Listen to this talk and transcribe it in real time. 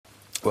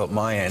Well,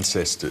 my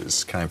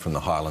ancestors came from the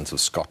Highlands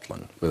of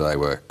Scotland, where they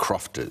were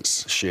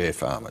crofters, share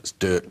farmers,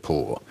 dirt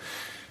poor.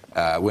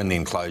 When the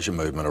enclosure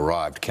movement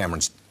arrived,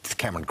 Cameron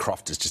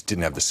crofters just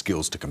didn't have the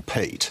skills to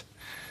compete.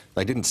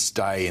 They didn't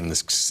stay in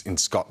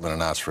Scotland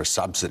and ask for a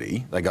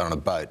subsidy. They got on a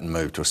boat and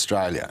moved to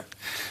Australia.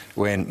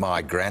 When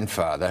my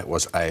grandfather,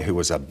 who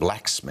was a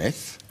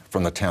blacksmith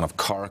from the town of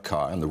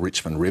Coracai on the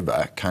Richmond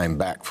River, came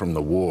back from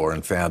the war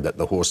and found that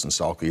the horse and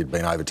sulky had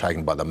been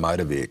overtaken by the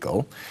motor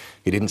vehicle,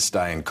 he didn't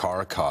stay in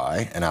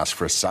Coracai and ask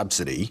for a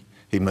subsidy.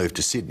 He moved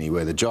to Sydney,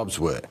 where the jobs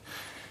were.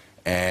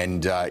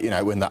 And,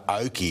 when the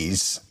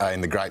Okies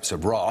in the Grapes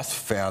of Wrath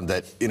found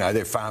that,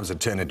 their farms had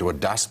turned into a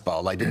dust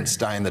bowl, they didn't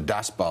stay in the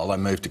dust bowl, they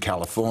moved to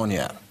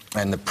California.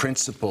 And the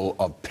principle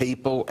of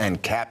people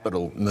and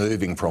capital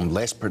moving from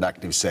less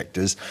productive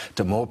sectors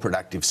to more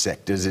productive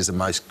sectors is the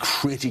most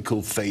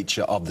critical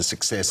feature of the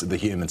success of the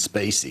human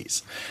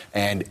species.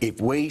 And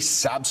if we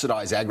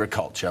subsidise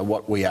agriculture,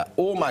 what we are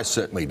almost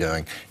certainly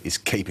doing is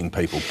keeping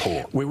people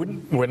poor.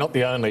 We're not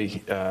the only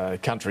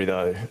country,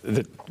 though,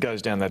 that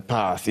goes down that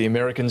path. The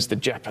Americans, the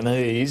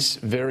Japanese,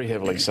 very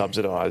heavily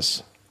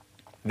subsidise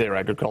their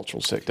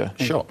agricultural sector.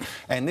 Sure.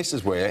 And this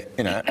is where,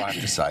 I have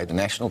to say, the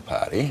National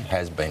Party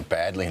has been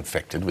badly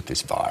infected with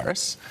this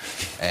virus.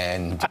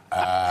 And,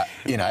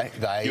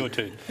 they... You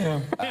too.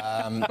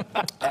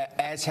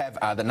 As have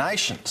other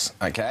nations,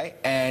 OK?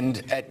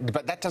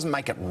 But that doesn't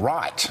make it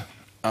right.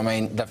 I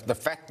mean, the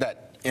fact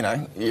that,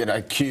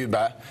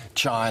 Cuba,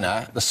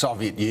 China, the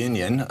Soviet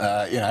Union,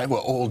 were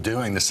all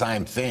doing the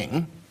same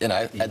thing,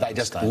 they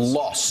just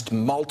lost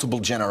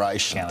multiple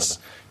generations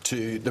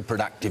to the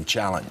productive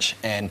challenge.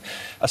 And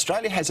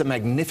Australia has a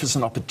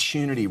magnificent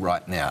opportunity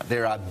right now.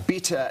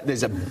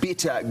 There's a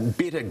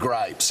bitter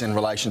grapes in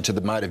relation to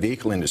the motor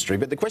vehicle industry,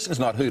 but the question is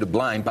not who to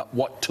blame, but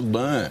what to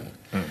learn.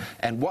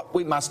 And what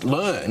we must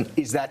learn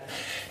is that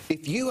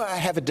if you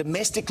have a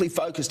domestically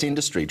focused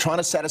industry trying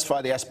to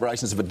satisfy the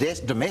aspirations of a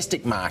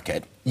domestic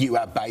market, you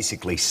are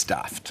basically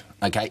stuffed,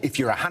 okay? If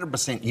you're a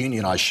 100%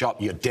 unionised shop,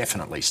 you're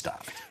definitely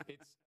stuffed.